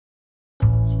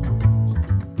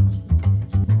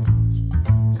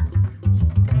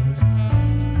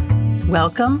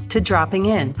Welcome to Dropping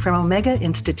In from Omega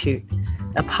Institute,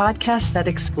 a podcast that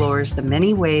explores the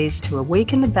many ways to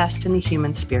awaken the best in the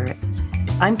human spirit.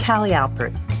 I'm Callie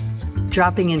Alpert.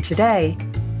 Dropping in today,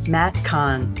 Matt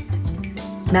Kahn.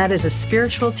 Matt is a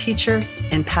spiritual teacher,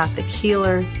 empathic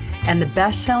healer, and the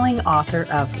best-selling author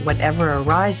of Whatever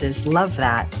Arises, Love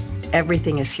That,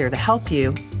 Everything is Here to Help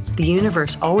You, The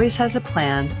Universe Always Has a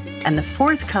Plan, and the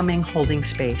forthcoming Holding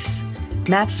Space.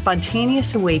 Matt's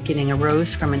spontaneous awakening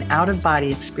arose from an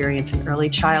out-of-body experience in early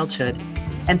childhood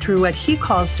and through what he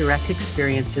calls direct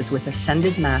experiences with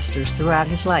ascended masters throughout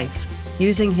his life.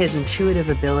 Using his intuitive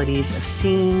abilities of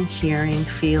seeing, hearing,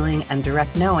 feeling, and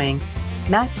direct knowing,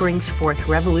 Matt brings forth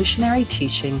revolutionary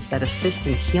teachings that assist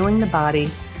in healing the body,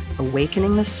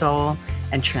 awakening the soul,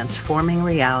 and transforming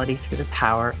reality through the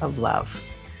power of love.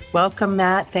 Welcome,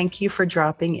 Matt. Thank you for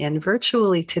dropping in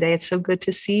virtually today. It's so good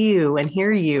to see you and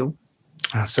hear you.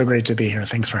 So great to be here.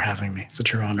 Thanks for having me. It's a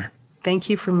true honor. Thank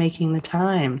you for making the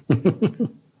time.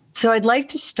 So I'd like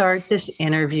to start this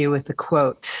interview with a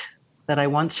quote that I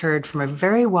once heard from a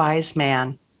very wise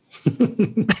man.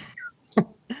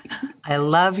 I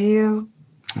love you.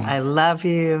 I love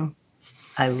you.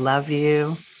 I love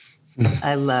you.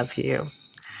 I love you.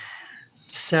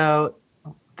 So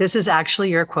this is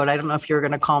actually your quote. I don't know if you were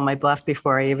going to call my bluff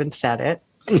before I even said it.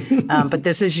 But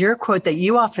this is your quote that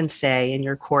you often say in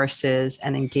your courses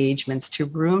and engagements to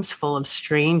rooms full of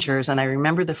strangers. And I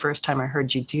remember the first time I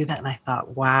heard you do that, and I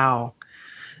thought, wow,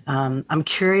 I'm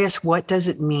curious, what does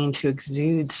it mean to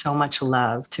exude so much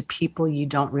love to people you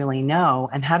don't really know?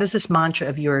 And how does this mantra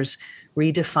of yours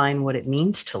redefine what it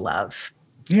means to love?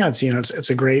 Yeah, it's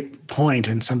a great point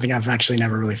and something I've actually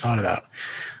never really thought about.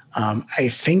 I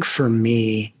think for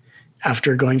me,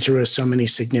 after going through so many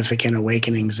significant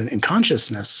awakenings in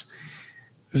consciousness,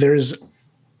 there's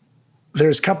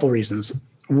a couple reasons.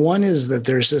 One is that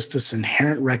there's just this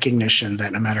inherent recognition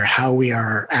that no matter how we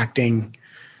are acting,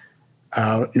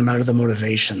 no matter the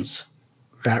motivations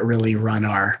that really run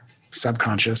our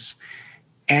subconscious,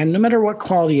 and no matter what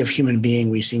quality of human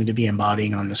being we seem to be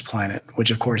embodying on this planet,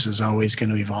 which of course is always going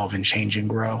to evolve and change and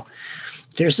grow,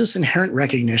 there's this inherent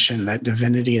recognition that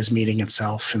divinity is meeting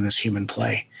itself in this human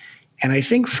play. And I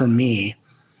think for me,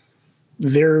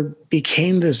 there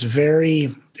became this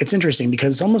it's interesting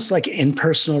because it's almost like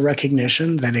impersonal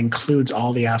recognition that includes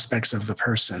all the aspects of the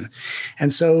person.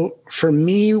 And so for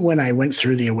me, when I went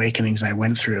through the awakenings I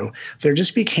went through, there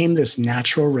just became this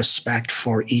natural respect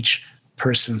for each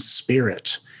person's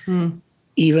spirit,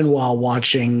 even while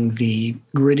watching the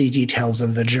gritty details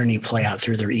of the journey play out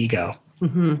through their ego.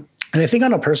 Mm-hmm. And I think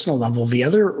on a personal level, the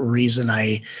other reason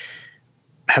I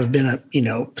have been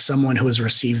someone who has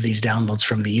received these downloads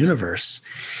from the universe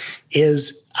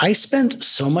is I spent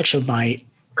so much of my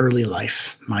early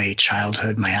life, my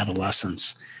childhood, my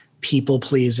adolescence, people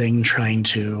pleasing, trying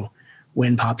to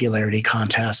win popularity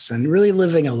contests and really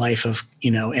living a life of,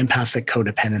 empathic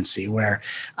codependency where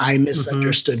I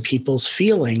misunderstood people's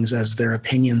feelings as their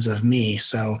opinions of me.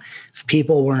 So if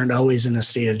people weren't always in a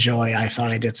state of joy, I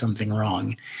thought I did something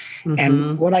wrong. Mm-hmm.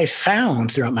 And what I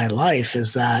found throughout my life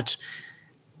is that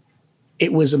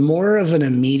it was more of an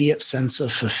immediate sense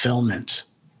of fulfillment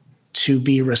to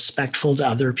be respectful to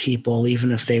other people,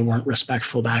 even if they weren't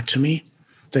respectful back to me,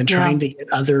 than trying to get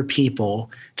other people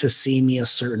to see me a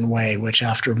certain way, which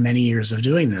after many years of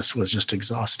doing this was just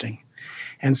exhausting.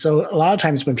 And so a lot of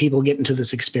times when people get into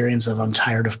this experience of I'm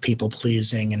tired of people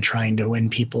pleasing and trying to win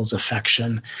people's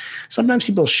affection, sometimes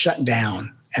people shut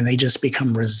down and they just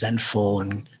become resentful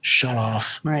and shut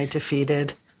off. Right,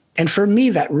 defeated. And for me,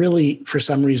 that really, for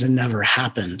some reason, never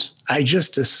happened. I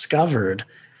just discovered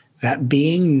that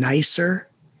being nicer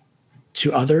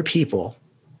to other people,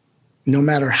 no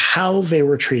matter how they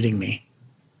were treating me,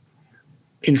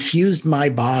 infused my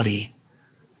body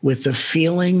with the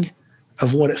feeling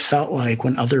of what it felt like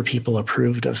when other people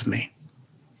approved of me.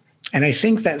 And I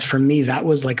think that for me, that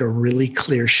was like a really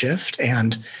clear shift.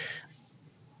 And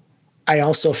I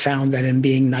also found that in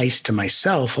being nice to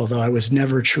myself, although I was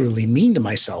never truly mean to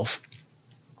myself,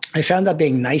 I found that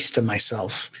being nice to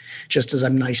myself, just as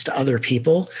I'm nice to other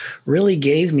people, really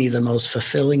gave me the most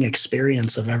fulfilling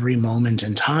experience of every moment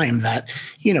in time that,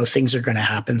 things are going to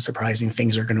happen, surprising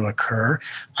things are going to occur,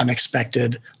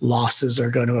 unexpected losses are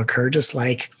going to occur, just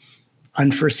like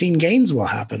unforeseen gains will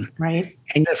happen. Right.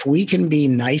 And if we can be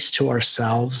nice to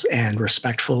ourselves and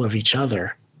respectful of each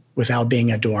other, without being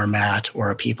a doormat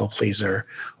or a people pleaser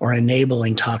or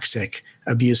enabling toxic,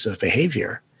 abusive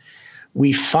behavior,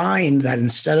 we find that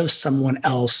instead of someone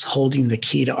else holding the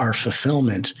key to our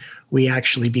fulfillment, we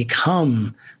actually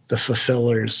become the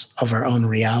fulfillers of our own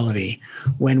reality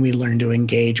when we learn to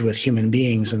engage with human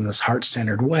beings in this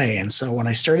heart-centered way. And so when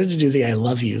I started to do the I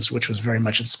love yous, which was very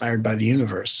much inspired by the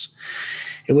universe,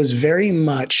 it was very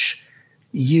much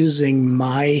using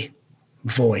my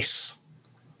voice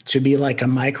to be like a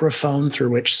microphone through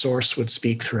which Source would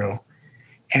speak through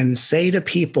and say to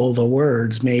people the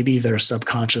words maybe their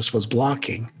subconscious was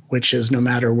blocking, which is no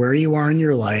matter where you are in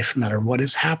your life, no matter what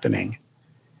is happening,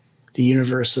 the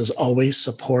universe is always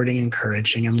supporting,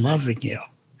 encouraging, and loving you.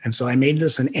 And so I made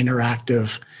this an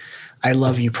interactive I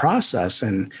love you process,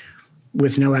 and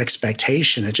with no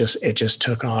expectation, it just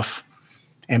took off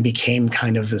and became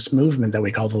kind of this movement that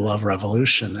we call the Love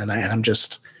Revolution. And I'm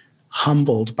just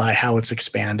humbled by how it's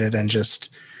expanded and just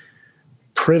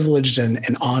privileged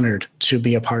and honored to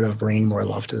be a part of bringing more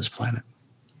love to this planet.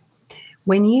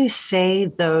 When you say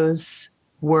those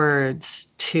words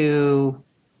to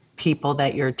people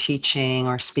that you're teaching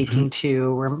or speaking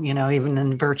to, or, even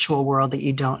in the virtual world that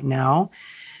you don't know,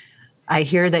 I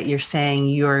hear that you're saying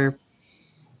your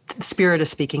spirit is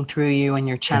speaking through you and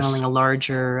you're channeling a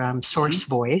larger source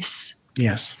voice.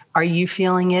 Yes. Are you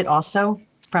feeling it also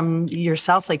from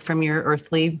yourself, like from your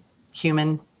earthly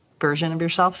human version of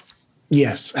yourself?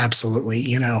 Yes,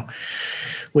 absolutely.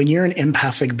 When you're an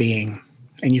empathic being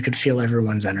and you can feel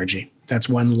everyone's energy, that's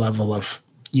one level of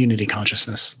unity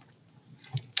consciousness.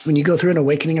 When you go through an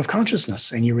awakening of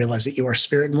consciousness and you realize that you are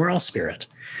spirit and we're all spirit,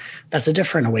 that's a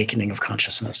different awakening of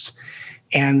consciousness.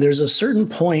 And there's a certain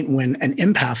point when an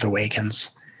empath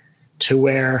awakens to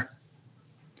where,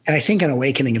 and I think in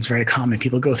awakening, it's very common.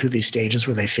 People go through these stages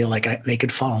where they feel like they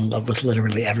could fall in love with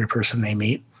literally every person they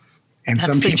meet. And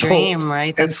that's the dream,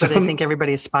 right? That's what I think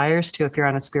everybody aspires to if you're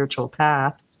on a spiritual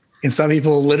path. And some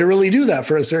people literally do that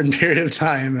for a certain period of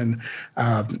time.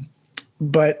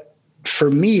 But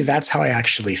for me, that's how I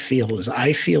actually feel. Is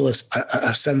I feel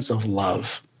a sense of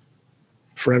love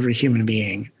for every human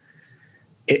being.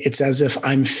 It's as if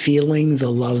I'm feeling the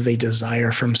love they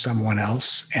desire from someone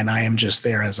else, and I am just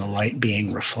there as a light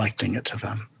being reflecting it to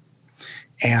them.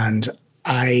 And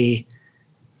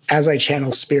as I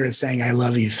channel spirit saying, I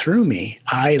love you through me,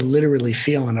 I literally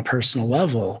feel on a personal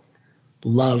level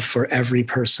love for every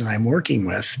person I'm working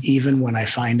with, even when I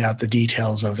find out the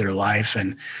details of their life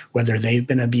and whether they've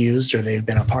been abused or they've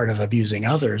been a part of abusing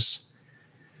others.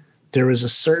 There is a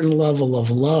certain level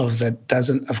of love that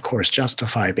doesn't, of course,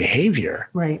 justify behavior.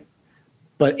 Right.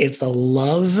 But it's a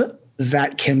love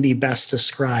that can be best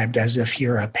described as if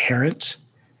you're a parent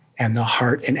and the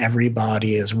heart in every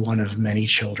body is one of many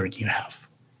children you have.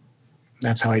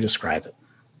 That's how I describe it.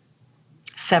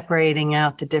 Separating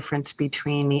out the difference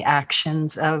between the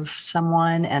actions of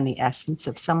someone and the essence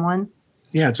of someone.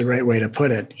 Yeah, it's a great way to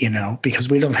put it, because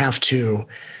we don't have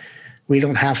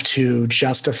to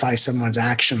justify someone's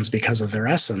actions because of their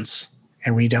essence,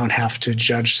 and we don't have to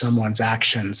judge someone's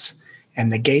actions and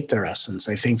negate their essence.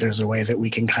 I think there's a way that we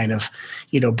can kind of,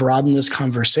 broaden this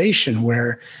conversation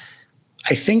where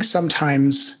I think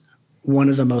sometimes one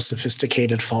of the most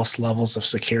sophisticated false levels of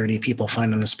security people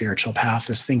find on the spiritual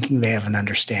path is thinking they have an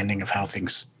understanding of how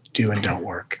things do and don't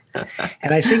work.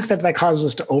 And I think that causes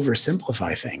us to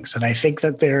oversimplify things. And I think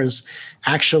that there's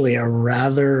actually a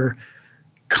rather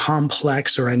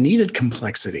complex or a needed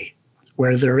complexity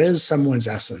where there is someone's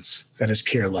essence that is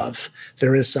pure love.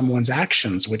 There is someone's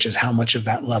actions, which is how much of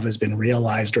that love has been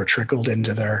realized or trickled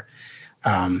into their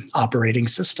operating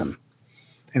system.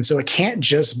 And so it can't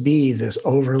just be this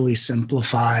overly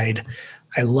simplified,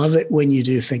 I love it when you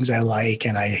do things I like,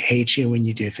 and I hate you when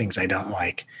you do things I don't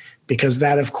like, because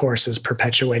that, of course, is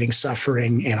perpetuating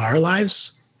suffering in our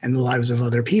lives and the lives of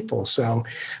other people. So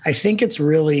I think it's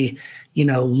really,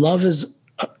 love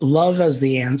as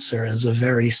the answer is a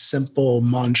very simple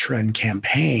mantra and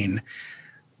campaign,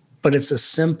 but it's a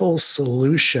simple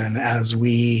solution as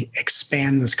we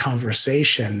expand this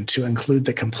conversation to include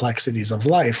the complexities of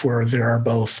life, where there are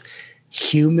both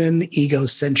human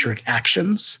egocentric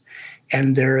actions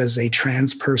and there is a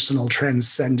transpersonal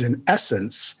transcendent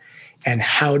essence. And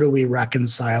how do we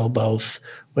reconcile both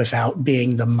without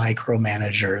being the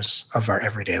micromanagers of our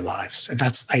everyday lives? And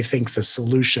that's, I think, the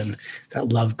solution that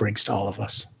love brings to all of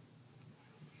us.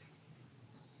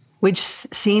 Which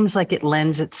seems like it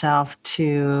lends itself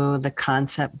to the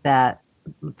concept that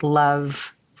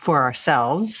love for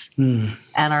ourselves and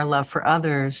our love for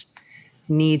others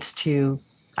needs to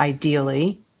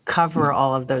ideally cover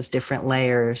all of those different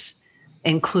layers,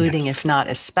 including, if not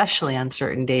especially on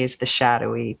certain days, the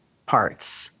shadowy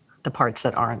parts, the parts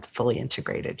that aren't fully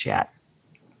integrated yet.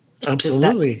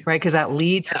 Absolutely. Right? Because that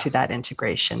leads to that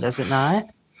integration, does it not?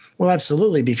 Well,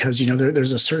 absolutely, because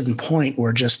there's a certain point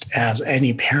where, just as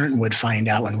any parent would find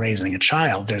out when raising a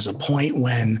child, there's a point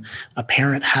when a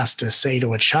parent has to say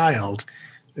to a child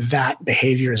that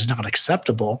behavior is not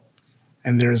acceptable,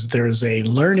 and there's a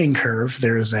learning curve,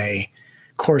 there's a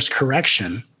course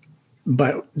correction,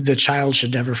 but the child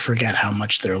should never forget how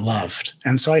much they're loved.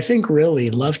 And so I think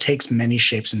really love takes many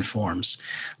shapes and forms.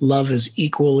 Love is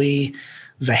equally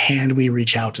the hand we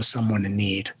reach out to someone in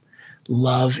need.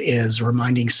 Love is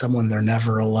reminding someone they're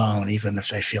never alone, even if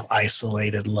they feel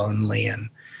isolated, lonely, and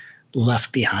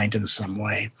left behind in some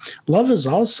way. Love is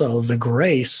also the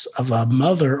grace of a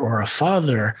mother or a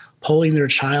father pulling their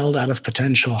child out of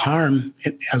potential harm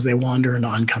as they wander into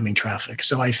oncoming traffic.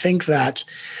 So I think that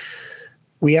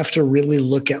we have to really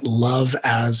look at love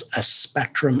as a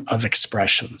spectrum of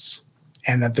expressions,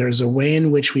 and that there's a way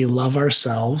in which we love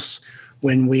ourselves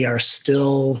when we are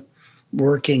still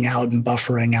working out and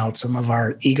buffering out some of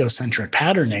our egocentric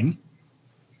patterning.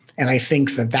 And I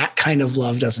think that kind of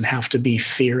love doesn't have to be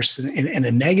fierce in a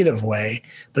negative way,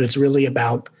 but it's really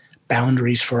about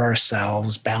boundaries for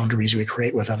ourselves, boundaries we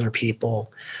create with other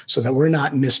people so that we're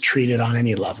not mistreated on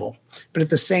any level. But at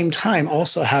the same time,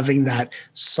 also having that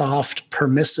soft,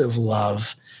 permissive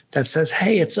love that says,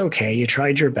 hey, it's okay. You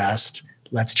tried your best.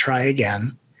 Let's try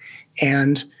again.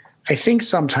 And I think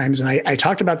sometimes, and I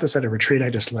talked about this at a retreat I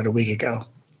just led a week ago,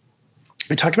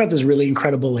 I talked about this really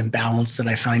incredible imbalance that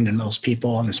I find in most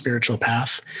people on the spiritual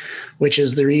path, which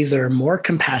is they're either more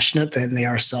compassionate than they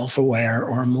are self-aware,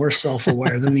 or more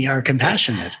self-aware than they are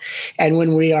compassionate. And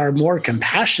when we are more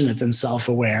compassionate than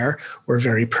self-aware, we're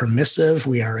very permissive.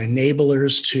 We are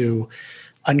enablers to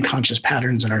unconscious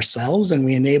patterns in ourselves, and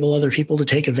we enable other people to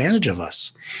take advantage of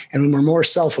us. And when we're more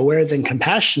self-aware than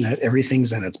compassionate,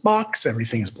 everything's in its box,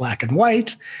 everything is black and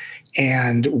white,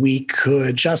 and we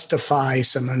could justify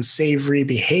some unsavory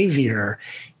behavior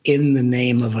in the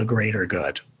name of a greater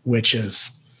good, which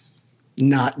is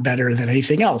not better than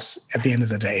anything else at the end of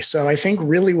the day. So I think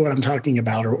really what I'm talking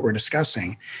about, or what we're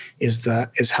discussing, is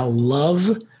how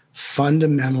love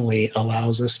fundamentally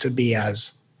allows us to be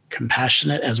as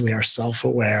compassionate as we are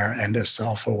self-aware, and as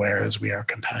self-aware as we are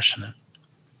compassionate.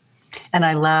 And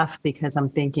I laugh because I'm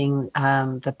thinking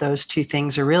that those two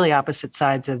things are really opposite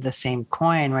sides of the same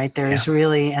coin, right? There's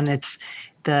really, and it's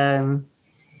the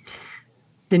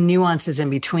nuances in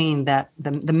between, that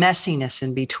the messiness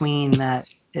in between, that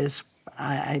is,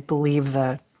 I believe,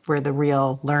 where the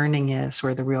real learning is,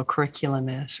 where the real curriculum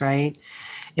is, right?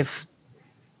 If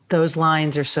those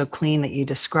lines are so clean that you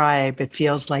describe, it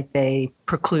feels like they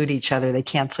preclude each other. They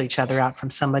cancel each other out from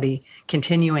somebody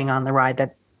continuing on the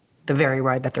very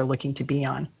ride that they're looking to be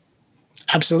on.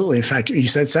 Absolutely. In fact, you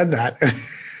said that,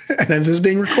 and this is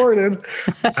being recorded.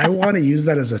 I want to use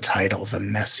that as a title, The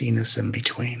Messiness in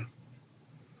Between.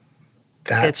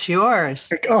 It's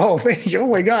yours. Oh, thank you. Oh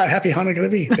my God. Happy Hanukkah to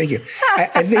me. Thank you.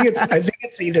 I think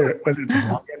it's either, whether it's a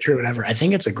blog entry or whatever, I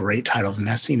think it's a great title, The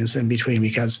Messiness in Between,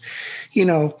 because,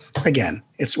 again,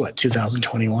 it's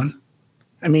 2021.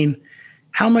 I mean,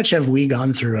 how much have we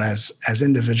gone through as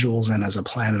individuals and as a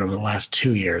planet over the last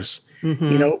 2 years?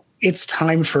 Mm-hmm. It's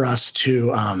time for us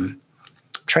to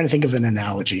try to think of an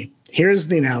analogy. Here's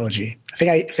the analogy.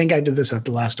 I think I did this at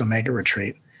the last Omega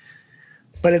retreat.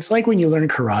 But it's like when you learn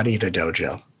karate at a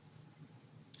dojo,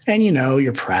 and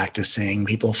you're practicing,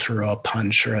 people throw a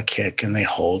punch or a kick and they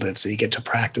hold it. So you get to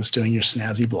practice doing your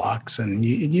snazzy blocks, and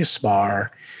you spar.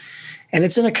 And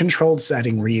it's in a controlled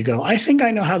setting where you go, I think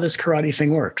I know how this karate thing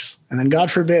works. And then,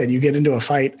 God forbid, you get into a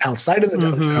fight outside of the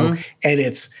dojo, and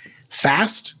it's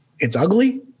fast, it's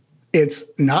ugly, it's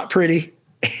not pretty.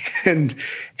 And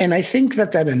I think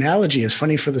that analogy is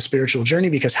funny for the spiritual journey,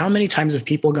 because how many times have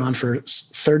people gone for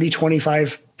 30,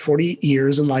 25, 40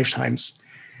 years and lifetimes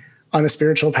on a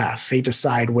spiritual path? They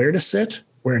decide where to sit,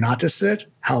 where not to sit,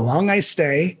 how long I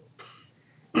stay,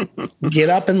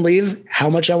 get up and leave, how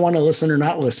much I want to listen or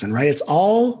not listen, right? It's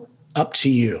all up to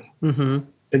you. Mm-hmm.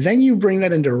 But then you bring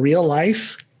that into real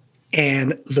life,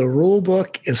 and the rule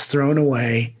book is thrown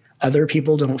away. Other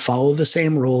people don't follow the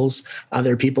same rules.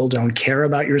 Other people don't care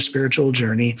about your spiritual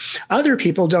journey. Other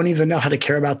people don't even know how to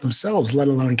care about themselves, let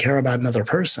alone care about another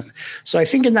person. So I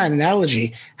think in that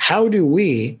analogy, how do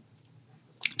we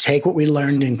take what we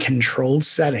learned in controlled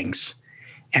settings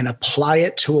and apply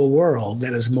it to a world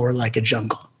that is more like a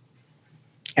jungle?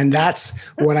 And that's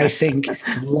what I think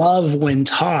love, when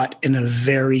taught in a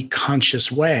very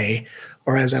conscious way,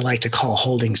 or as I like to call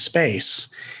holding space,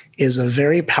 is a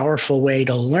very powerful way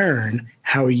to learn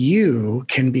how you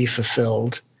can be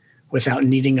fulfilled without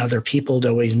needing other people to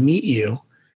always meet you.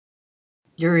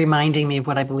 You're reminding me of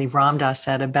what I believe Ram Dass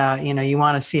said about, you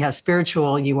want to see how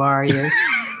spiritual you are.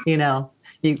 You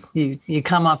You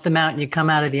come off the mountain, you come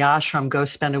out of the ashram, go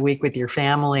spend a week with your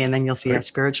family, and then you'll see how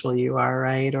spiritual you are,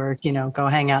 right? Or, go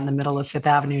hang out in the middle of Fifth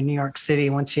Avenue, New York City,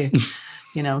 once you,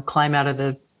 climb out of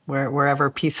the wherever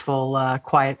peaceful,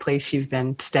 quiet place you've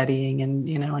been studying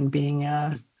and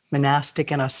being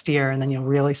monastic and austere, and then you'll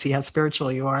really see how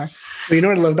spiritual you are. Well, you know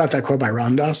what I love about that quote by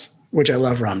Ram Dass, which I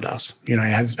love Ram Dass. I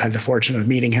had the fortune of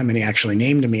meeting him, and he actually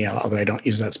named me, although I don't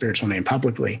use that spiritual name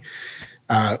publicly.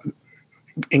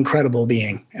 Incredible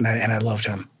being, and I loved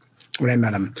him when I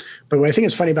met him. But what I think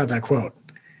is funny about that quote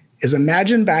is,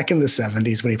 imagine back in the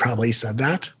 70s when he probably said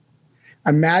that.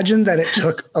 Imagine that it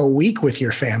took a week with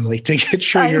your family to get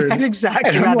sure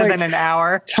exactly, rather than an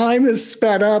hour. Time is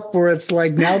sped up where it's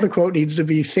like, now the quote needs to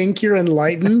be, think you're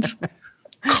enlightened,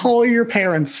 call your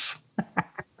parents,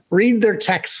 read their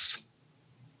texts.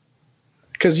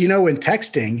 Because, in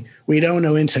texting, we don't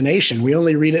know intonation. We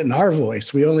only read it in our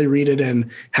voice. We only read it in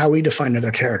how we define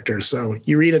other characters. So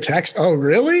you read a text, oh,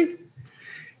 really?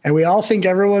 And we all think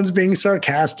everyone's being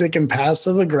sarcastic and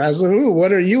passive aggressive. Ooh,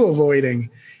 what are you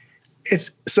avoiding?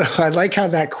 So I like how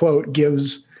that quote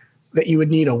gives that you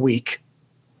would need a week.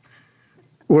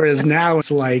 Whereas now it's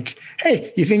like,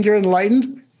 hey, you think you're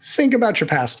enlightened? Think about your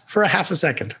past for a half a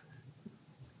second.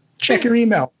 Check your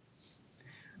email.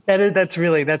 That's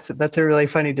a really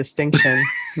funny distinction.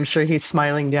 I'm sure he's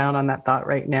smiling down on that thought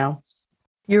right now.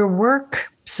 Your work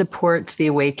supports the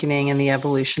awakening and the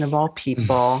evolution of all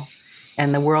people.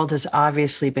 And the world has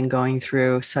obviously been going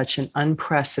through such an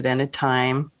unprecedented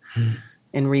time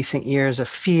in recent years of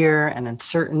fear and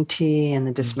uncertainty and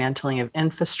the dismantling of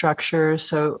infrastructure.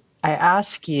 So I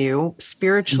ask you,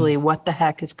 spiritually, what the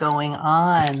heck is going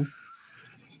on?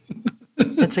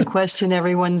 It's a question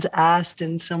everyone's asked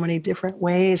in so many different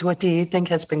ways. What do you think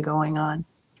has been going on?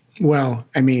 Well,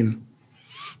 I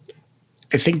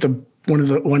think one of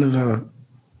the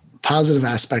positive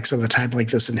aspects of a time like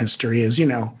this in history is,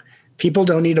 people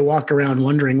don't need to walk around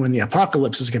wondering when the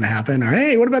apocalypse is going to happen, or,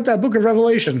 hey, what about that Book of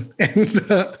Revelation? And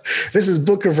this is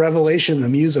Book of Revelation, the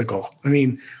musical.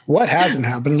 What hasn't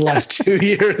happened in the last 2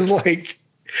 years? Like,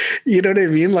 you know what I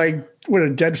mean? Like, what, a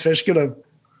dead fish going to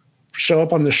show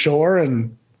up on the shore?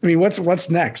 And what's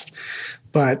next?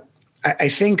 But I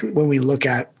think when we look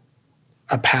at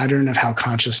a pattern of how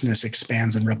consciousness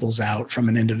expands and ripples out from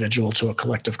an individual to a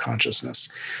collective consciousness,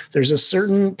 there's a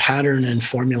certain pattern and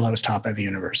formula I was taught by the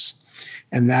universe.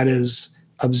 And that is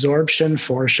absorption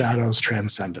foreshadows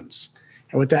transcendence.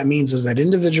 And what that means is that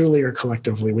individually or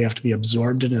collectively, we have to be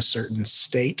absorbed in a certain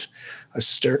state, a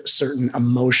certain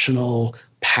emotional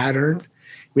pattern.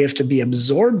 We have to be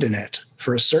absorbed in it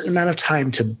for a certain amount of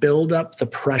time to build up the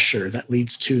pressure that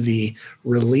leads to the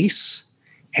release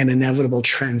and inevitable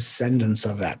transcendence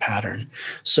of that pattern.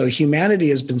 So humanity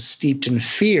has been steeped in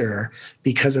fear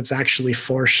because it's actually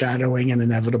foreshadowing an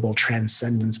inevitable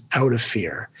transcendence out of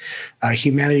fear.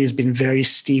 Humanity has been very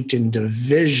steeped in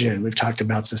division. We've talked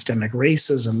about systemic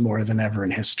racism more than ever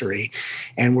in history.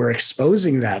 And we're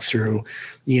exposing that through,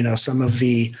 some of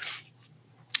the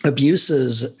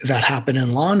abuses that happen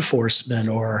in law enforcement,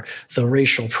 or the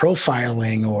racial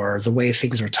profiling, or the way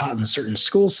things are taught in certain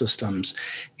school systems.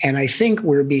 And I think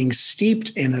we're being steeped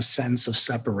in a sense of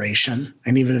separation.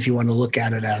 And even if you want to look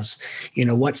at it as,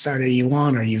 what side are you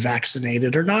on? Are you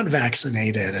vaccinated or not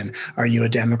vaccinated? And are you a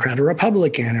Democrat or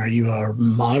Republican? Are you a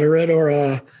moderate or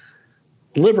a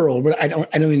liberal? But I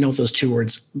don't even know what those two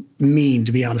words mean,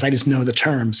 to be honest. I just know the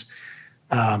terms.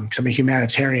 Because I'm a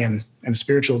humanitarian and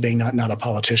spiritual being, not a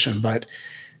politician, but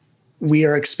we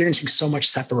are experiencing so much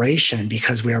separation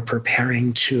because we are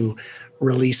preparing to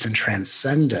release and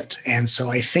transcend it. And so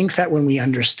I think that when we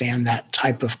understand that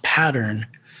type of pattern,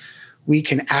 we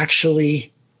can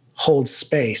actually hold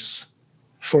space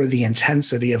for the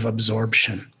intensity of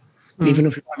absorption. Even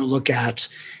if we want to look at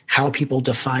how people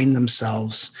define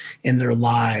themselves in their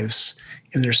lives,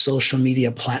 in their social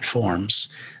media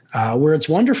platforms, where it's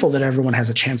wonderful that everyone has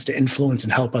a chance to influence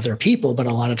and help other people, but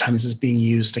a lot of times it's being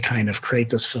used to kind of create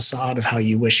this facade of how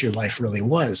you wish your life really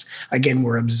was. Again,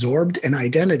 we're absorbed in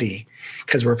identity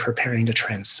because we're preparing to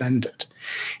transcend it.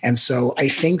 And so I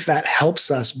think that helps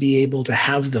us be able to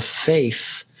have the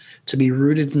faith, to be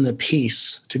rooted in the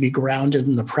peace, to be grounded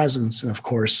in the presence, and of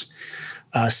course,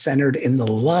 centered in the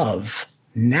love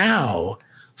now,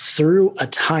 through a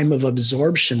time of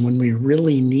absorption when we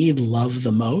really need love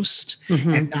the most,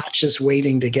 and not just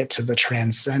waiting to get to the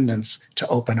transcendence to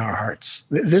open our hearts.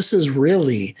 This is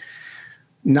really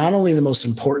not only the most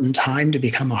important time to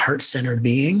become a heart-centered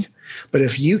being, But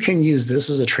if you can use this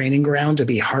as a training ground to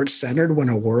be heart-centered when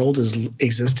a world is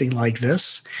existing like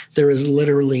this, there is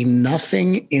literally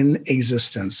nothing in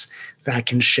existence that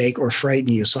can shake or frighten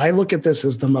you. So I look at this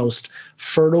as the most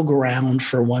fertile ground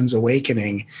for one's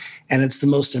awakening. And it's the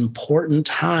most important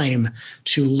time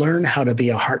to learn how to be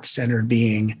a heart-centered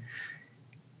being.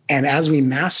 And as we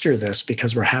master this,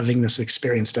 because we're having this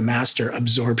experience to master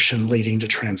absorption leading to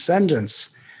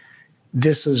transcendence,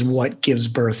 this is what gives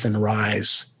birth and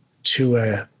rise to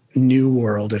a new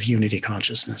world of unity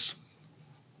consciousness.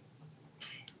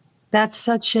 That's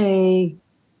such a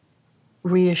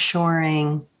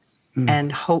reassuring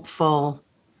and hopeful,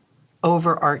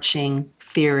 overarching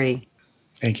theory.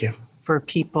 Thank you. For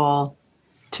people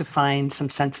to find some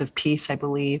sense of peace, I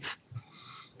believe.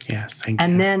 Yes, thank you.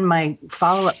 And then my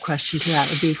follow-up question to that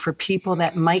would be for people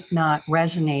that might not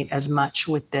resonate as much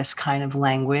with this kind of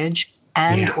language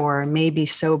and or maybe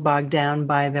so bogged down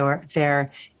by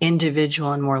their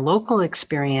individual and more local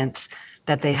experience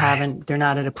that they're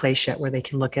not at a place yet where they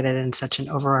can look at it in such an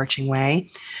overarching way.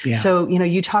 Yeah. So,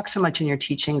 you talk so much in your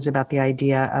teachings about the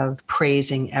idea of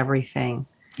praising everything.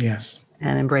 Yes.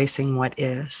 And embracing what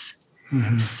is.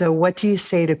 Mm-hmm. So what do you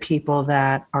say to people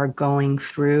that are going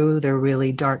through their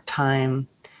really dark time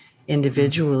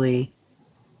individually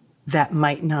that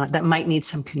might need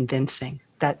some convincing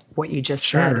that what you just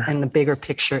said and the bigger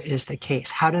picture is the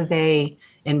case? How do they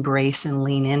embrace and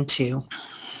lean into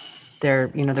their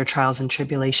trials and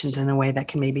tribulations in a way that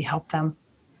can maybe help them?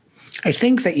 I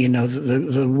think that,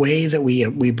 the way that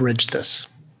we bridge this,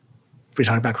 we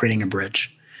talk about creating a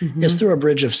bridge, is through a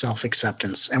bridge of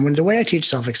self-acceptance. And the way I teach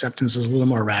self-acceptance is a little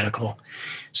more radical.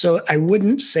 So I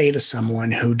wouldn't say to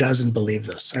someone who doesn't believe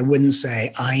this, I wouldn't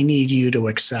say, I need you to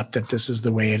accept that this is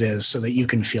the way it is so that you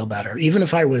can feel better. Even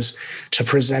if I was to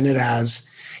present it as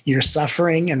you're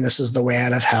suffering and this is the way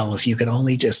out of hell, if you could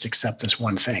only just accept this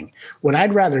one thing. What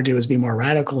I'd rather do is be more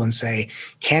radical and say,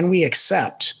 can we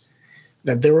accept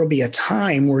that there will be a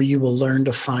time where you will learn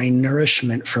to find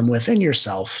nourishment from within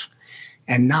yourself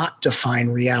and not define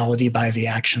reality by the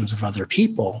actions of other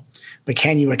people? But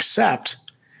can you accept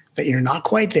that you're not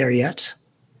quite there yet?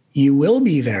 You will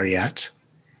be there yet.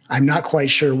 I'm not quite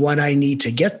sure what I need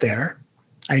to get there.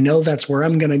 I know that's where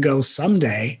I'm going to go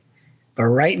someday. But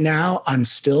right now, I'm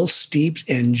still steeped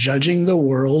in judging the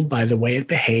world by the way it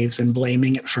behaves and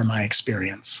blaming it for my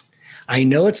experience. I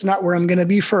know it's not where I'm going to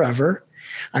be forever.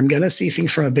 I'm going to see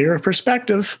things from a bigger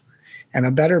perspective. And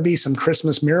it better be some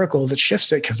Christmas miracle that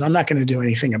shifts it, because I'm not going to do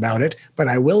anything about it. But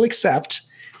I will accept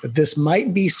that this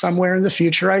might be somewhere in the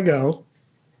future I go.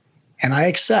 And I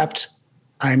accept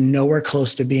I'm nowhere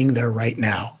close to being there right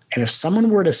now. And if someone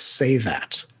were to say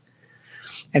that,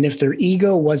 and if their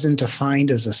ego wasn't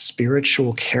defined as a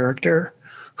spiritual character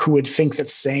who would think that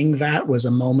saying that was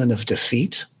a moment of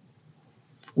defeat,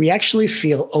 we actually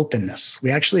feel openness. We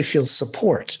actually feel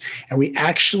support. And we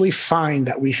actually find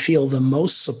that we feel the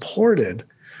most supported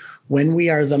when we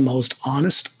are the most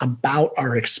honest about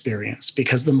our experience.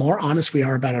 Because the more honest we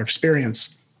are about our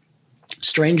experience,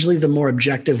 strangely, the more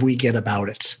objective we get about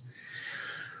it.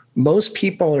 Most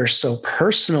people are so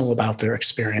personal about their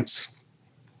experience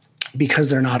because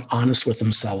they're not honest with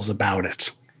themselves about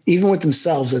it. Even with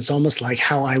themselves, it's almost like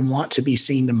how I want to be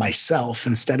seen to myself,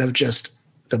 instead of just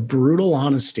the brutal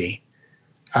honesty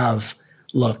of,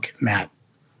 look, Matt,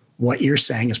 what you're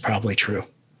saying is probably true.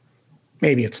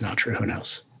 Maybe it's not true. Who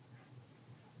knows?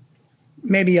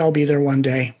 Maybe I'll be there one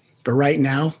day, but right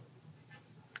now,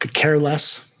 could care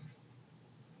less.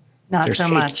 Not so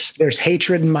much. There's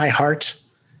hatred in my heart,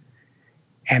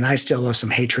 and I still have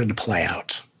some hatred to play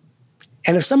out.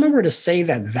 And if someone were to say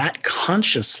that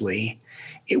consciously,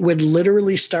 it would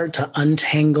literally start to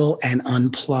untangle and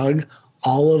unplug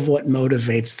all of what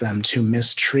motivates them to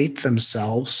mistreat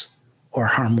themselves or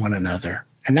harm one another.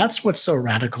 And that's what's so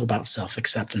radical about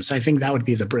self-acceptance. I think that would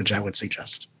be the bridge I would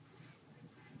suggest.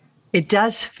 It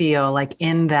does feel like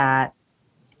in that,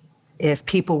 if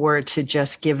people were to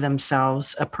just give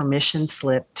themselves a permission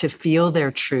slip to feel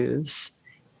their truths,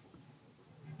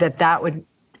 that would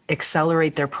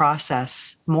accelerate their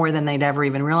process more than they'd ever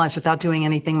even realize, without doing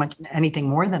anything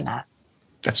more than that.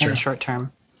 That's true. In the short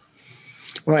term.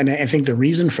 Well, and I think the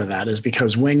reason for that is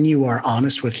because when you are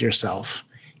honest with yourself,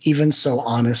 even so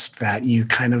honest that you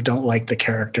kind of don't like the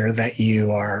character that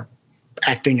you are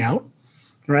acting out,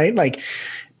 right? Like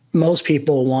most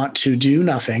people want to do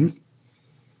nothing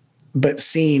but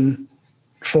seen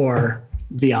for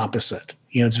the opposite.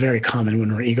 It's very common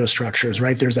when we're ego structures,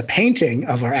 right? There's a painting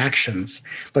of our actions,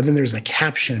 but then there's a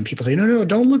caption, and people say, no,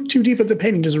 don't look too deep at the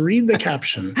painting. Just read the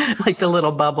caption. Like the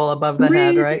little bubble above the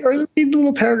head, right? Or read the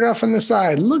little paragraph on the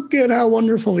side. Look at how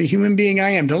wonderful a human being I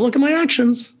am. Don't look at my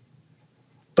actions.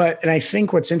 And I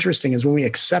think what's interesting is when we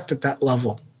accept at that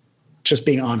level, just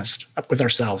being honest with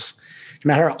ourselves, no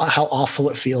matter how awful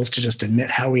it feels to just admit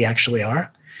how we actually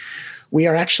are, we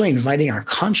are actually inviting our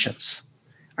conscience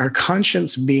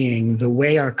being the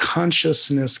way our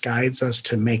consciousness guides us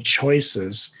to make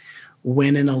choices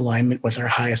when in alignment with our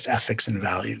highest ethics and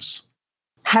values.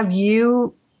 Have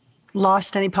you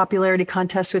lost any popularity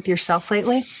contests with yourself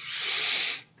lately?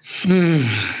 And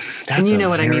you know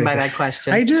what I mean by that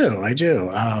question. I do.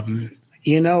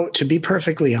 To be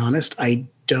perfectly honest, I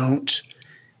don't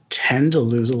tend to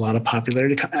lose a lot of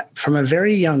popularity. From a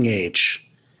very young age,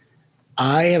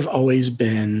 I have always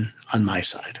been on my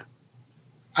side.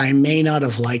 I may not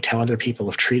have liked how other people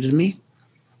have treated me.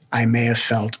 I may have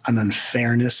felt an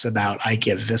unfairness about I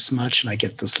give this much and I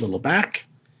get this little back.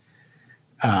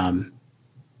 And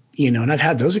I've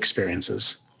had those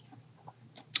experiences.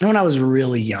 And when I was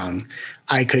really young,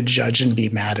 I could judge and be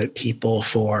mad at people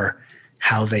for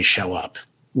how they show up,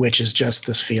 which is just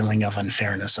this feeling of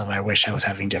unfairness of I wish I was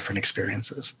having different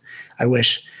experiences. I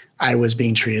wish I was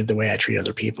being treated the way I treat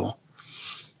other people.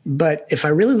 But if I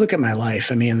really look at my life,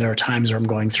 there are times where I'm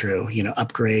going through,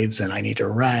 upgrades and I need to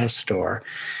rest, or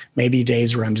maybe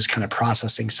days where I'm just kind of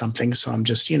processing something. So I'm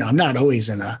just, I'm not always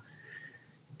in a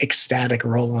ecstatic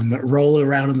roll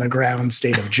around on the ground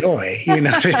state of joy. You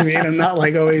know what I mean? I'm not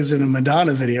like always in a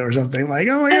Madonna video or something like,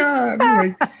 oh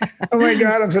my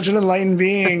God, I'm such an enlightened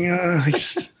being. I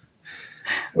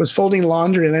was folding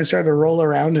laundry and then I started to roll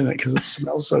around in it because it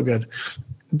smells so good.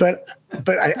 But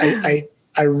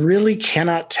I really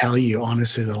cannot tell you,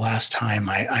 honestly, the last time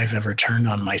I've ever turned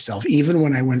on myself, even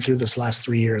when I went through this last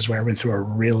 3 years where I went through a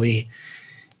really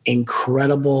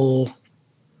incredible,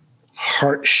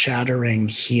 heart-shattering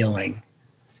healing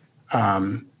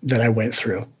that I went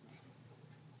through.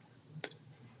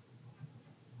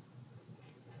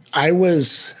 I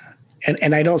was,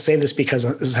 and I don't say this because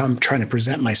this is how I'm trying to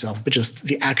present myself, but just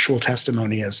the actual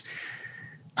testimony is,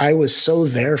 I was so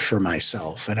there for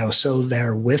myself and I was so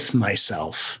there with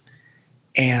myself.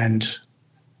 And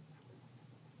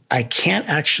I can't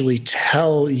actually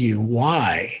tell you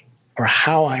why or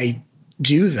how I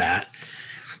do that.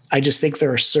 I just think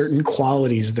there are certain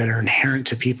qualities that are inherent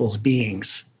to people's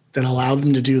beings that allow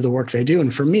them to do the work they do.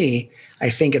 And for me, I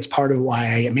think it's part of why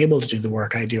I am able to do the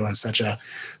work I do on such a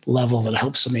level that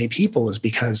helps so many people, is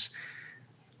because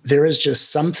there is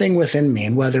just something within me,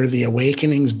 and whether the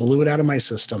awakenings blew it out of my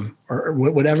system or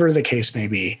whatever the case may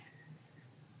be,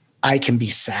 I can be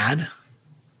sad.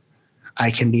 I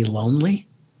can be lonely,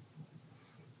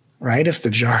 right? If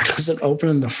the jar doesn't open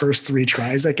in the first 3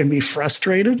 tries, I can be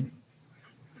frustrated.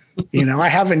 I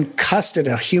haven't cussed at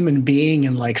a human being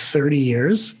in like 30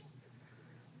 years.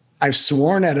 I've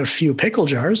sworn at a few pickle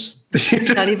jars.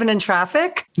 Not even in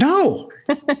traffic? No,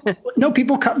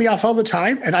 people cut me off all the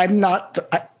time. And I'm not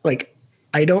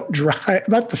I don't drive. I'm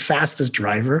not the fastest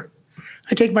driver.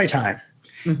 I take my time.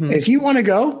 Mm-hmm. If you want to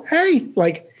go, hey,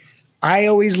 I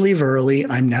always leave early.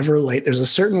 I'm never late. There's a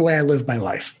certain way I live my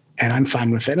life and I'm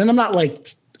fine with it. And I'm not I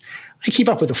keep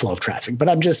up with the flow of traffic, but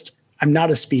I'm not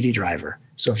a speedy driver.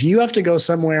 So if you have to go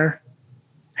somewhere,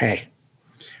 hey,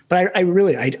 but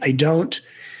I don't,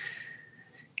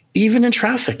 even in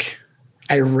traffic,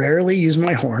 I rarely use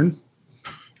my horn.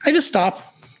 I just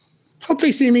stop. Hope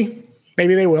they see me.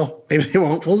 Maybe they will. Maybe they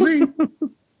won't. We'll see.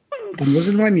 I'm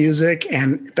listening to my music.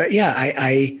 But yeah,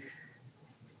 I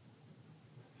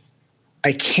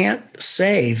can't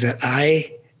say that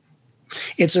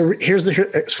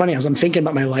it's funny, as I'm thinking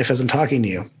about my life as I'm talking to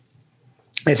you,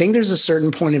 I think there's a certain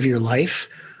point of your life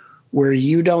where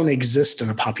you don't exist in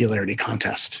a popularity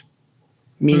contest.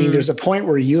 Meaning there's a point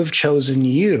where you have chosen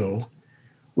you,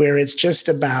 where it's just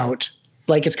about,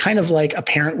 it's kind of like a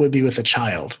parent would be with a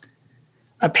child.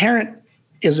 A parent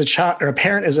is a child, or a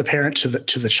parent is a parent to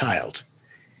the child.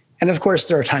 And of course,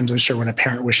 there are times, I'm sure, when a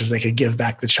parent wishes they could give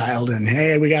back the child and,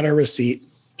 hey, we got our receipt.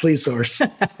 Please, source.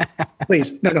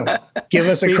 Please. No. Give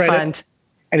us a Refund. Credit.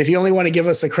 And if you only want to give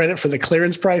us a credit for the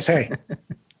clearance price, hey,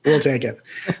 we'll take it.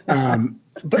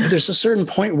 But there's a certain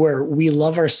point where we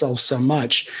love ourselves so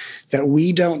much that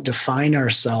we don't define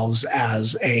ourselves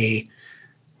as a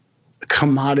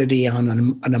commodity on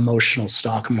an emotional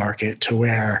stock market to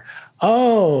where,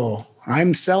 oh,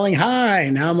 I'm selling high.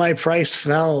 Now my price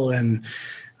fell and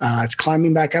it's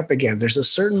climbing back up again. There's a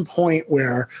certain point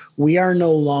where we are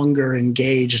no longer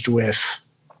engaged with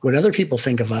what other people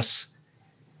think of us.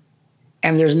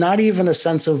 And there's not even a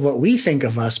sense of what we think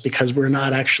of us because we're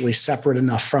not actually separate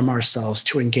enough from ourselves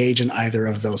to engage in either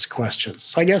of those questions.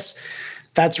 So I guess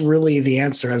that's really the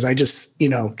answer. As I just,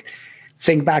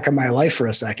 think back on my life for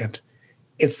a second,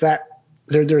 it's that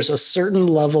there's a certain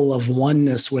level of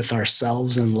oneness with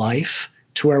ourselves in life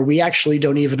to where we actually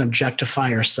don't even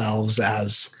objectify ourselves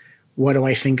as, what do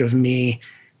I think of me?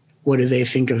 What do they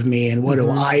think of me? And what do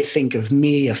I think of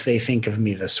me if they think of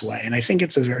me this way? And I think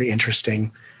it's a very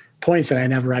interesting point that I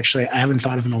haven't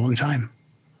thought of in a long time.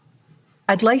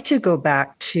 I'd like to go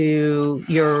back to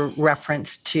your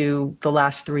reference to the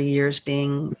last 3 years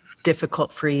being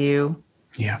difficult for you.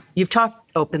 Yeah. You've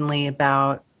talked openly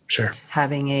about Sure.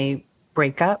 having a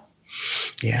breakup.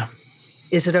 Yeah.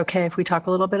 Is it okay if we talk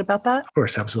a little bit about that? Of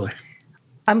course. Absolutely.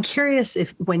 I'm curious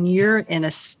if when you're in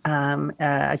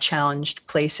a challenged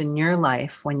place in your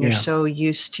life, when you're so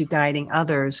used to guiding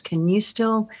others, can you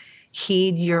still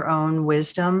heed your own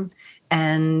wisdom?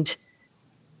 And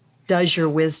does your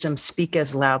wisdom speak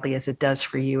as loudly as it does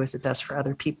for you as it does for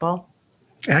other people?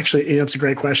 Actually, it's a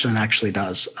great question. It actually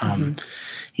does.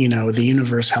 The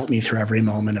universe helped me through every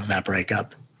moment of that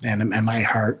breakup. And my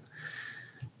heart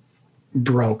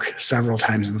broke several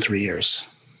times in 3 years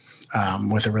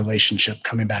with a relationship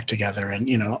coming back together. And,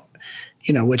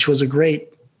 which was a great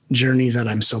journey that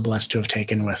I'm so blessed to have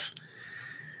taken with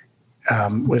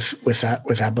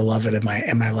that beloved in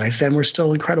my life. Then we're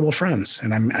still incredible friends,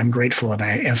 and I'm grateful. And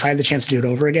if I had the chance to do it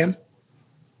over again,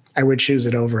 I would choose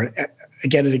it over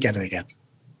again and again and again.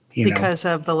 Because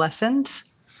of the lessons?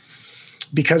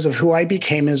 Because of who I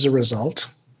became as a result.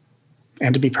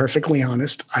 And to be perfectly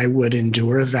honest, I would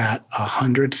endure that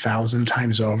 100,000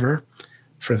 times over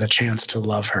for the chance to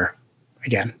love her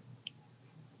again,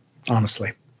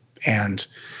 honestly. And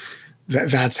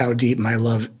that's how deep my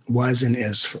love was and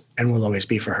is and will always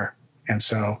be for her. And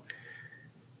so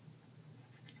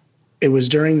it was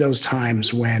during those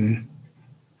times when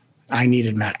I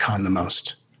needed Matt Kahn the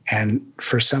most. And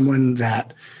for someone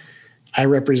that I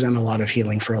represent a lot of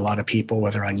healing for a lot of people,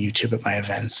 whether on YouTube at my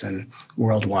events and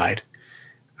worldwide.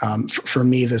 For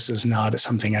me, this is not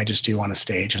something I just do on a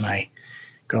stage and I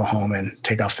go home and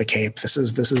take off the cape. This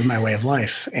is my way of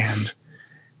life. And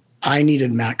I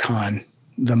needed Matt Kahn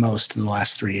the most in the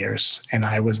last 3 years. And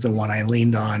I was the one I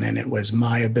leaned on, and it was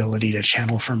my ability to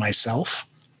channel for myself.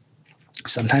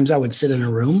 Sometimes I would sit in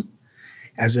a room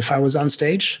as if I was on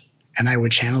stage, and I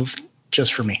would channel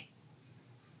just for me.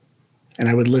 And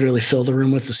I would literally fill the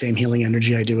room with the same healing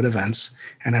energy I do at events,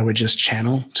 and I would just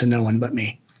channel to no one but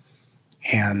me.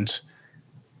 And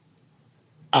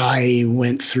I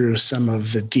went through some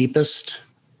of the deepest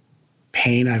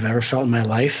pain I've ever felt in my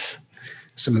life,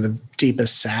 some of the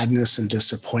deepest sadness and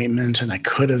disappointment. And I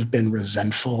could have been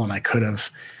resentful, and I could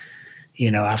have,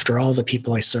 after all the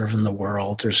people I serve in the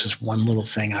world, there's just one little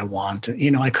thing I want.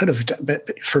 I could have,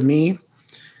 but for me,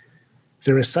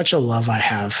 there is such a love I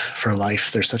have for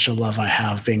life. There's such a love I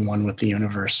have being one with the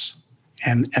universe.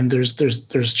 And there's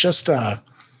just a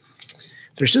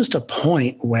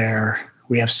point where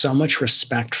we have so much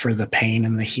respect for the pain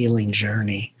and the healing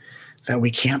journey that we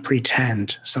can't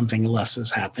pretend something less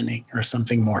is happening or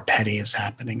something more petty is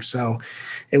happening. So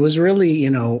it was really,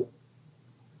 to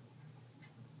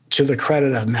the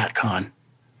credit of Matt Kahn,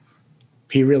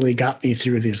 he really got me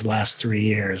through these last 3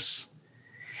 years.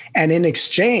 And in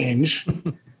exchange,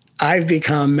 I've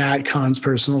become Matt Kahn's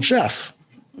personal chef,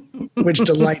 which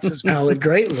delights his palate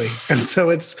greatly. And so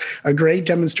it's a great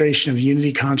demonstration of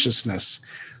unity consciousness,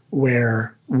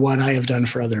 where what I have done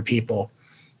for other people,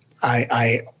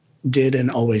 I did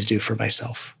and always do for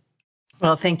myself.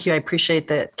 Well, thank you. I appreciate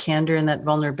that candor and that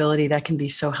vulnerability. That can be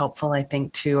so helpful, I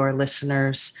think, to our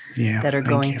listeners that are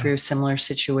going through similar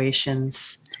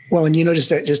situations. Well, and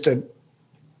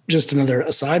just another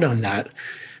aside on that,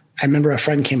 I remember a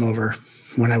friend came over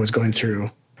when I was going through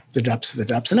the depths of the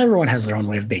depths, and everyone has their own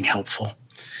way of being helpful.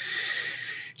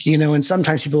 And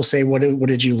sometimes people say, what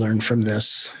did you learn from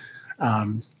this?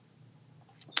 And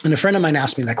a friend of mine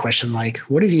asked me that question, like,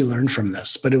 what have you learned from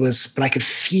this? But I could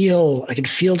feel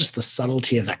just the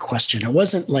subtlety of that question. It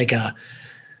wasn't like a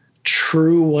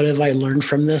true, what have I learned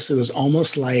from this? It was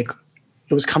almost like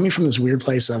it was coming from this weird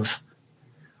place of,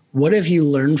 what have you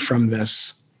learned from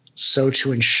this? So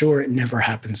to ensure it never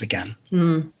happens again.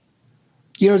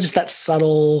 Just that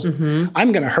subtle,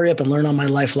 I'm going to hurry up and learn all my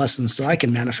life lessons so I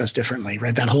can manifest differently,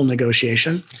 right? That whole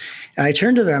negotiation. And I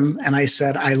turned to them and I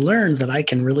said, I learned that I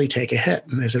can really take a hit.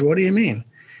 And they said, what do you mean?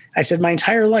 I said, my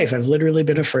entire life, I've literally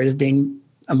been afraid of being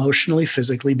emotionally,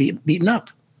 physically beaten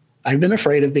up. I've been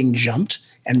afraid of being jumped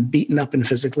and beaten up and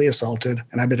physically assaulted.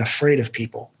 And I've been afraid of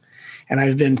people. And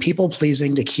I've been people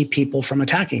pleasing to keep people from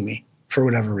attacking me for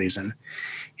whatever reason.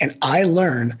 And I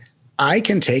learned I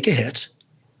can take a hit.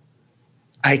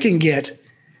 I can get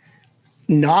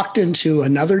knocked into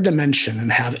another dimension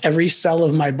and have every cell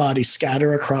of my body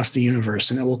scatter across the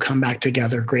universe, and it will come back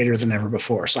together greater than ever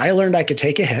before. So I learned I could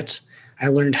take a hit. I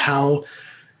learned how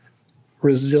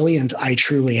resilient I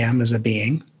truly am as a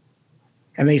being.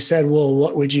 And they said, well,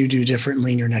 what would you do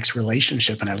differently in your next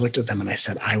relationship? And I looked at them and I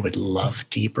said, I would love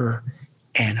deeper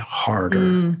and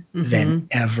harder than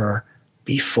ever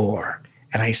before.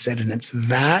 And I said, and it's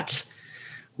that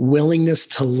willingness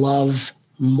to love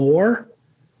more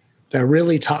that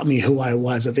really taught me who I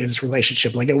was at this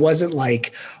relationship. Like, it wasn't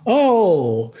like,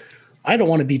 oh, I don't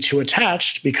want to be too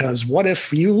attached because what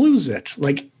if you lose it?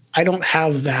 Like, I don't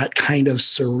have that kind of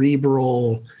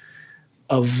cerebral,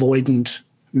 avoidant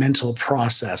mental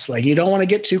process. Like, you don't want to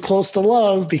get too close to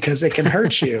love because it can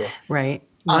hurt you. Right.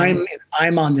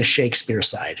 I'm on the Shakespeare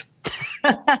side.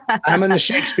 I'm on the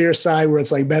Shakespeare side where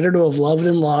it's like better to have loved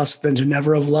and lost than to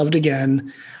never have loved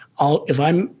again. If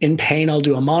I'm in pain, I'll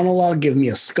do a monologue, give me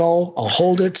a skull, I'll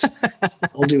hold it.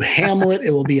 I'll do Hamlet.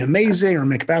 It will be amazing, or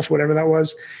Macbeth, whatever that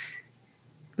was.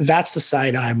 That's the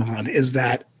side I'm on, is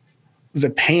that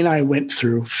the pain I went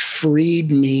through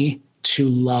freed me to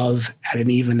love at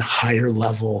an even higher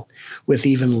level with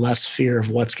even less fear of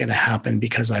what's going to happen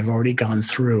because I've already gone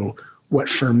through what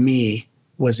for me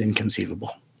was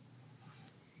inconceivable.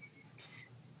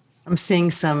 I'm seeing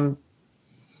some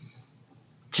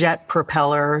jet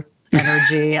propeller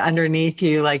energy underneath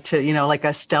you, like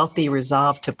a stealthy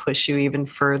resolve to push you even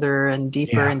further and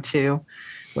deeper into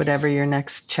whatever your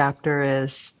next chapter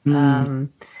is.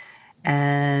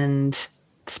 And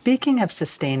speaking of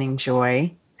sustaining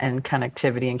joy and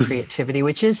connectivity and creativity,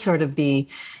 which is sort of the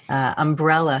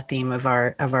umbrella theme of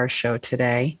our show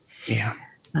today. Yeah.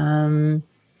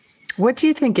 What do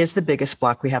you think is the biggest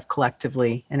block we have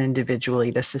collectively and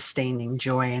individually to sustaining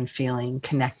joy and feeling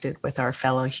connected with our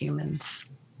fellow humans?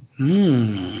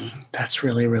 That's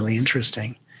really, really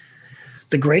interesting.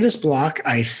 The greatest block,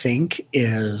 I think,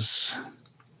 is,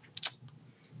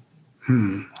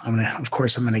 I'm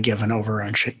going to give an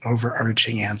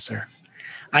overarching answer.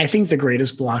 I think the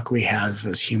greatest block we have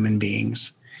as human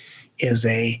beings is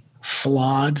a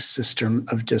flawed system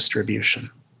of distribution.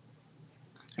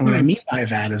 And what I mean by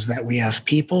that is that we have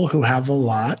people who have a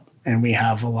lot, and we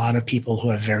have a lot of people who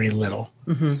have very little.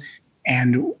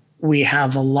 And we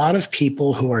have a lot of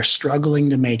people who are struggling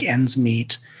to make ends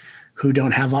meet, who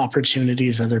don't have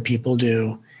opportunities other people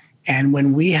do. And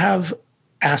when we have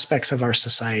aspects of our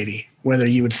society, whether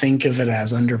you would think of it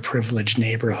as underprivileged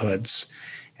neighborhoods,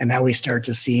 and now we start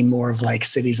to see more of like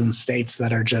cities and states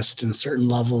that are just in certain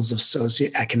levels of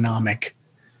socioeconomic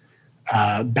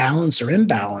balance or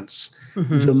imbalance,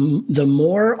 the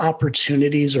more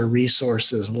opportunities or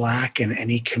resources lack in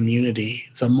any community,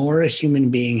 the more a human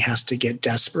being has to get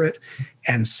desperate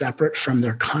and separate from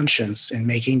their conscience in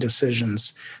making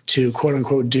decisions to, quote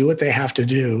unquote, do what they have to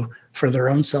do for their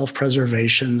own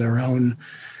self-preservation, their own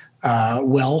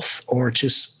wealth, or to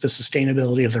the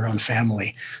sustainability of their own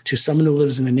family. To someone who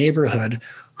lives in a neighborhood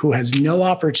who has no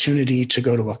opportunity to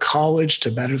go to a college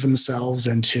to better themselves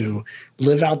and to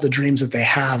live out the dreams that they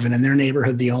have. And in their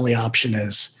neighborhood, the only option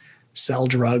is sell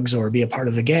drugs or be a part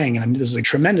of a gang. And this is a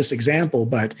tremendous example,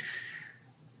 but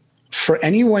for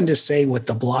anyone to say what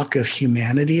the block of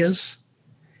humanity is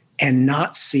and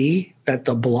not see that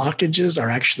the blockages are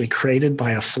actually created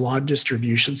by a flawed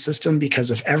distribution system,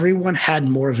 because if everyone had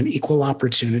more of an equal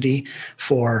opportunity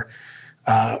for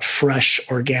fresh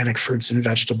organic fruits and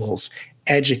vegetables,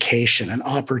 education and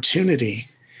opportunity,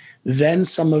 then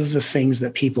some of the things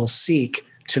that people seek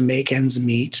to make ends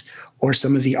meet, or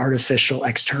some of the artificial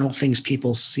external things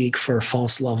people seek for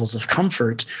false levels of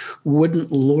comfort,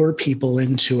 wouldn't lure people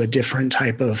into a different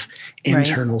type of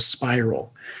internal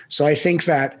spiral. So I think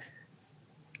that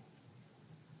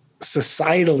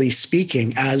societally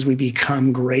speaking, as we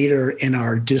become greater in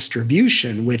our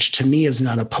distribution, which to me is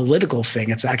not a political thing,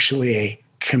 it's actually a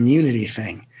community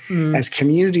thing. As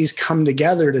communities come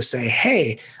together to say,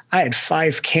 hey, I had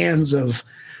 5 cans of,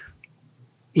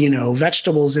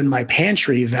 vegetables in my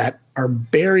pantry that are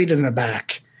buried in the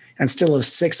back and still have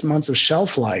 6 months of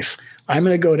shelf life. I'm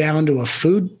going to go down to a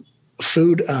food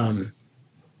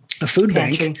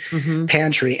bank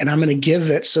pantry, and I'm going to give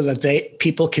it so that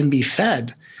people can be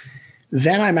fed.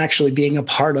 Then I'm actually being a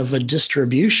part of a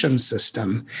distribution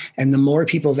system. And the more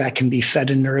people that can be fed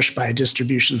and nourished by a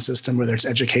distribution system, whether it's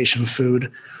education,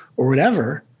 food, or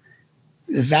whatever,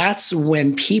 that's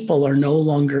when people are no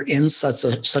longer in such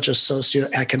a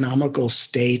socioeconomical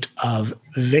state of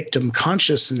victim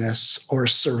consciousness or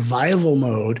survival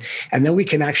mode. And then we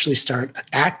can actually start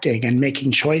acting and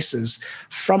making choices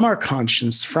from our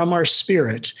conscience, from our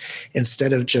spirit,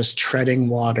 instead of just treading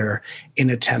water in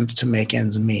attempt to make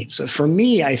ends meet. So for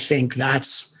me, I think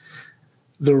that's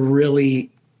the really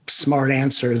smart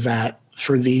answer that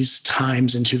for these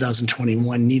times in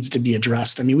 2021 needs to be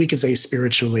addressed. I mean, we could say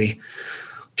spiritually,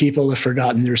 people have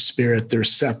forgotten their spirit, they're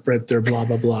separate, they're blah,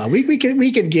 blah, blah. We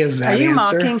could give that answer. Are you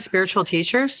answer. mocking spiritual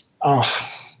teachers? Oh,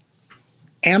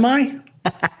 am I?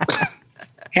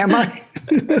 Am I?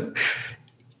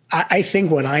 I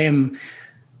think what I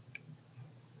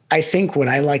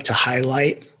like to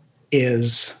highlight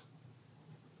is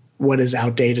what is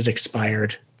outdated,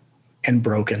 expired, and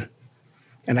broken.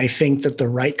 And I think that the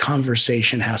right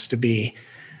conversation has to be,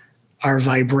 our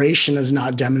vibration is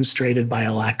not demonstrated by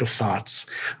a lack of thoughts.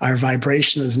 Our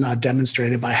vibration is not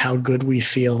demonstrated by how good we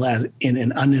feel as in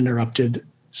an uninterrupted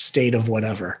state of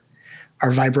whatever.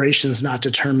 Our vibration is not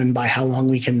determined by how long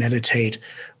we can meditate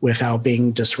without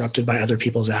being disrupted by other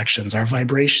people's actions. Our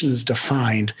vibration is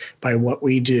defined by what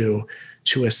we do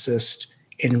to assist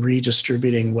in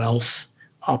redistributing wealth,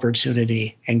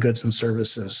 opportunity, and goods and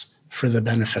services for the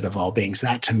benefit of all beings.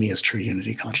 That, to me, is true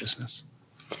unity consciousness.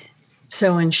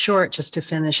 So in short, just to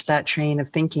finish that train of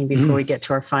thinking before we get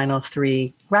to our final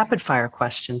 3 rapid fire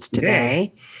questions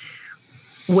today,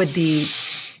 would the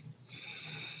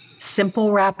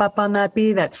simple wrap up on that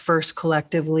be that first,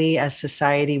 collectively as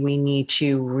society, we need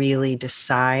to really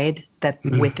decide that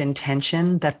with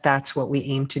intention, that that's what we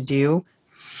aim to do?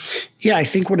 Yeah, I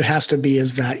think what it has to be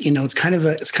is that, it's kind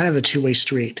of a two-way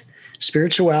street.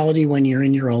 Spirituality, when you're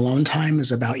in your alone time,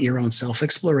 is about your own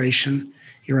self-exploration,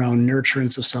 your own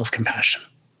nurturance of self-compassion,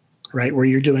 right? Where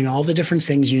you're doing all the different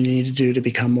things you need to do to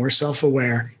become more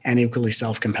self-aware and equally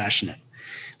self-compassionate.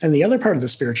 And the other part of the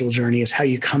spiritual journey is how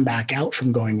you come back out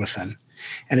from going within.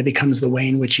 And it becomes the way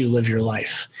in which you live your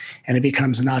life. And it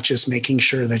becomes not just making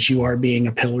sure that you are being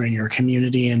a pillar in your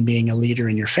community and being a leader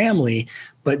in your family,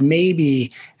 but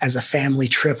maybe as a family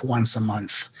trip once a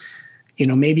month.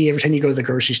 Maybe every time you go to the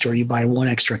grocery store, you buy 1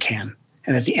 extra can.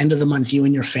 And at the end of the month, you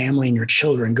and your family and your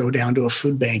children go down to a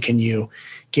food bank and you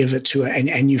give it to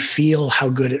and you feel how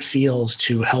good it feels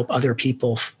to help other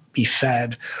people be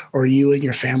fed, or you and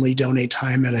your family donate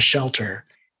time at a shelter.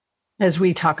 As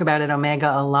we talk about at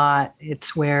Omega a lot,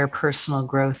 it's where personal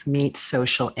growth meets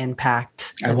social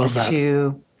impact. I love that. The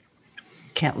two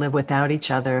can't live without each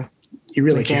other. You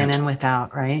really within can't. and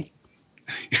without, right?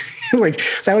 Like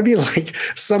that would be like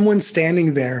someone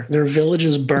standing there, their village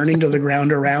is burning to the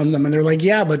ground around them. And they're like,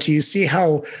 yeah, but do you see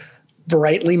how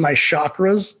brightly my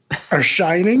chakras are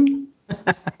shining?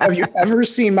 Have you ever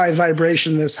seen my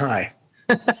vibration this high?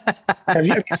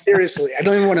 Seriously, I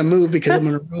don't even want to move because I'm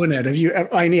going to ruin it.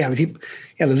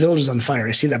 The village is on fire.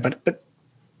 I see that. But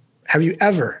have you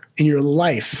ever in your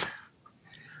life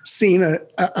seen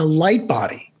a light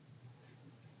body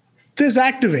this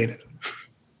activated?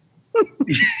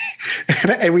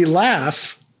 And we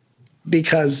laugh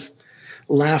because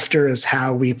laughter is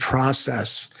how we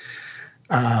process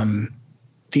the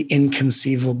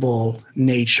inconceivable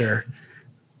nature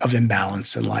of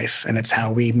imbalance in life. And it's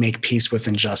how we make peace with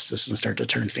injustice and start to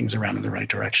turn things around in the right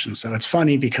direction. So it's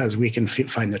funny because we can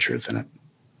find the truth in it.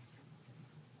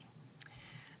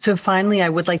 So finally, I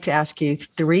would like to ask you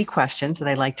 3 questions that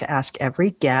I like to ask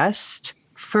every guest.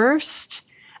 First,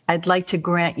 I'd like to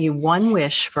grant you 1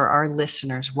 wish for our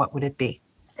listeners. What would it be?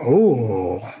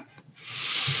 Oh,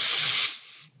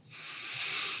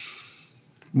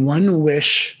 1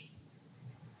 wish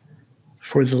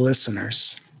for the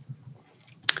listeners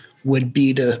would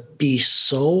be to be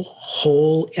so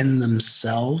whole in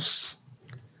themselves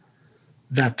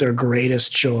that their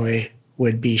greatest joy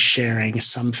would be sharing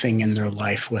something in their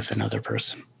life with another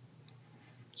person.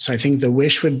 So I think the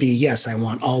wish would be, yes, I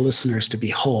want all listeners to be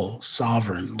whole,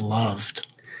 sovereign, loved,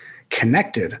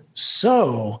 connected,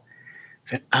 so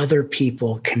that other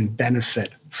people can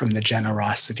benefit from the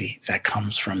generosity that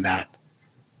comes from that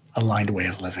aligned way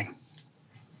of living.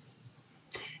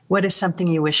 What is something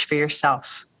you wish for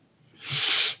yourself?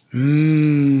 What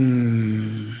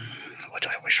do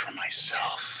I wish for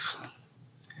myself?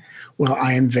 Well,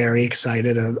 I am very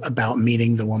excited about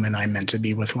meeting the woman I'm meant to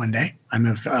be with one day. I'm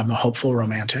a hopeful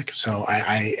romantic, so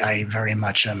I very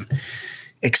much am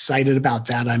excited about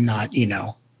that. I'm not,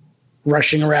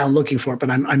 rushing around looking for it,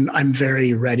 but I'm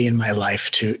very ready in my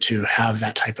life to have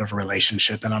that type of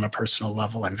relationship. And on a personal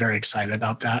level, I'm very excited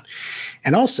about that.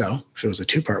 And also, if it was a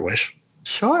 2-part wish,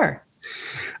 sure.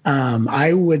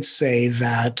 I would say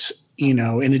that, in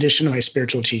addition to my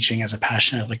spiritual teaching, as a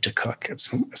passion, I like to cook. It's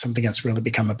something that's really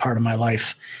become a part of my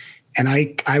life. And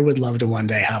I would love to one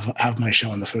day have my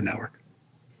show on the Food Network.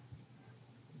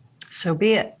 So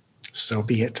be it. So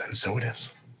be it. And so it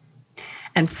is.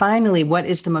 And finally, what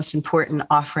is the most important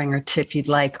offering or tip you'd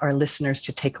like our listeners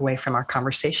to take away from our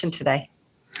conversation today?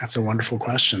 That's a wonderful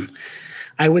question.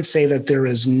 I would say that there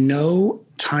is no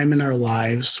time in our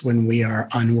lives when we are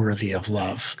unworthy of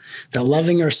love. That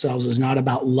loving ourselves is not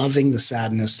about loving the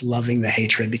sadness, loving the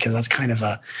hatred, because that's kind of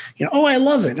oh, I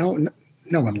love it.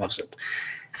 No one loves it.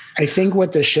 I think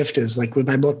what the shift is, like when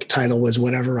my book title was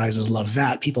Whatever Rises, Love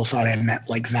That, people thought I meant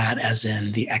like that as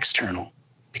in the external,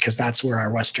 because that's where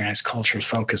our westernized culture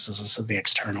focuses us on the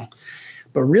external.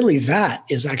 But really that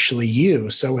is actually you.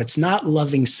 So it's not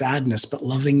loving sadness, but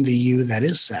loving the you that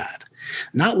is sad.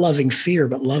 Not loving fear,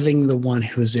 but loving the one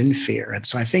who's in fear. And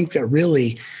so I think that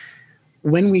really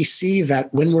when we see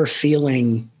that when we're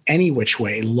feeling any which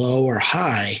way, low or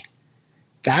high,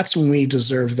 that's when we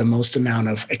deserve the most amount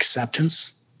of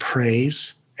acceptance,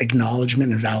 praise,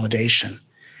 acknowledgement, and validation.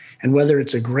 And whether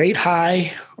it's a great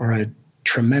high or a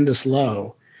tremendous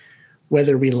low,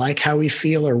 whether we like how we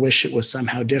feel or wish it was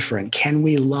somehow different, can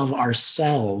we love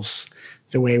ourselves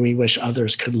the way we wish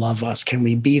others could love us? Can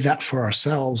we be that for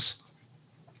ourselves?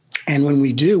 And when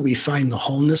we do, we find the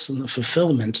wholeness and the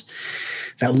fulfillment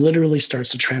that literally starts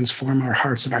to transform our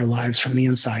hearts and our lives from the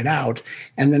inside out.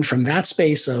 And then from that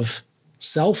space of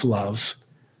self-love,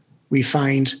 we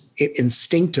find it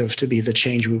instinctive to be the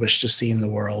change we wish to see in the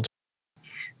world.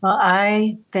 Well,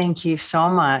 I thank you so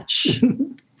much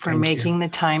for making the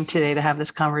time today to have this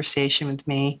conversation with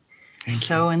me.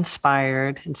 So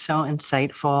inspired and so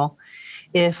insightful.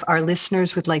 If our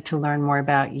listeners would like to learn more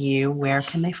about you, where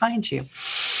can they find you?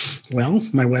 Well,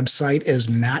 my website is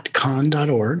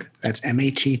mattkahn.org. That's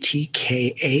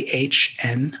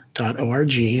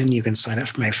mattkahn.org. And you can sign up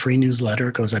for my free newsletter.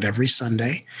 It goes out every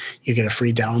Sunday. You get a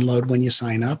free download when you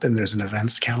sign up. And there's an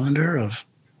events calendar of,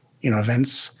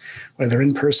 events, whether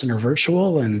in person or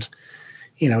virtual. And,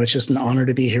 it's just an honor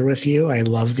to be here with you. I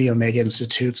love the Omega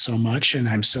Institute so much. And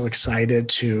I'm so excited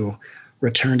to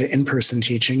return to in-person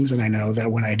teachings. And I know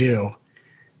that when I do,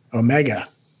 Omega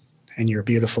and your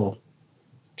beautiful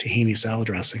tahini salad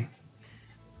dressing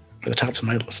are the tops of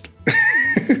my list.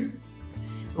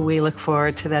 We look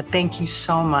forward to that. Thank you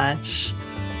so much.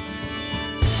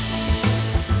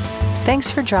 Thanks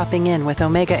for dropping in with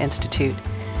Omega Institute.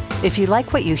 If you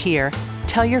like what you hear,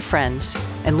 tell your friends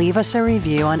and leave us a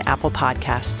review on Apple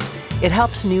Podcasts. It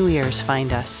helps new ears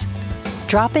find us.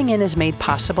 Dropping in is made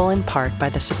possible in part by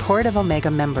the support of Omega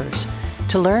members.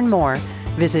 To learn more,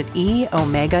 visit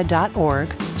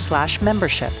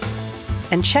eomega.org/membership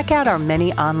and check out our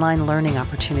many online learning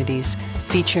opportunities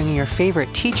featuring your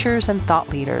favorite teachers and thought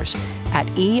leaders at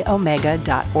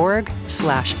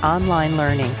eomega.org/online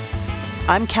learning.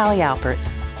 I'm Callie Alpert,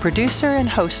 producer and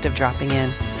host of Dropping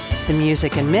In. The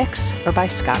music and mix are by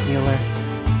Scott Mueller.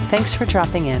 Thanks for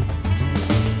dropping in.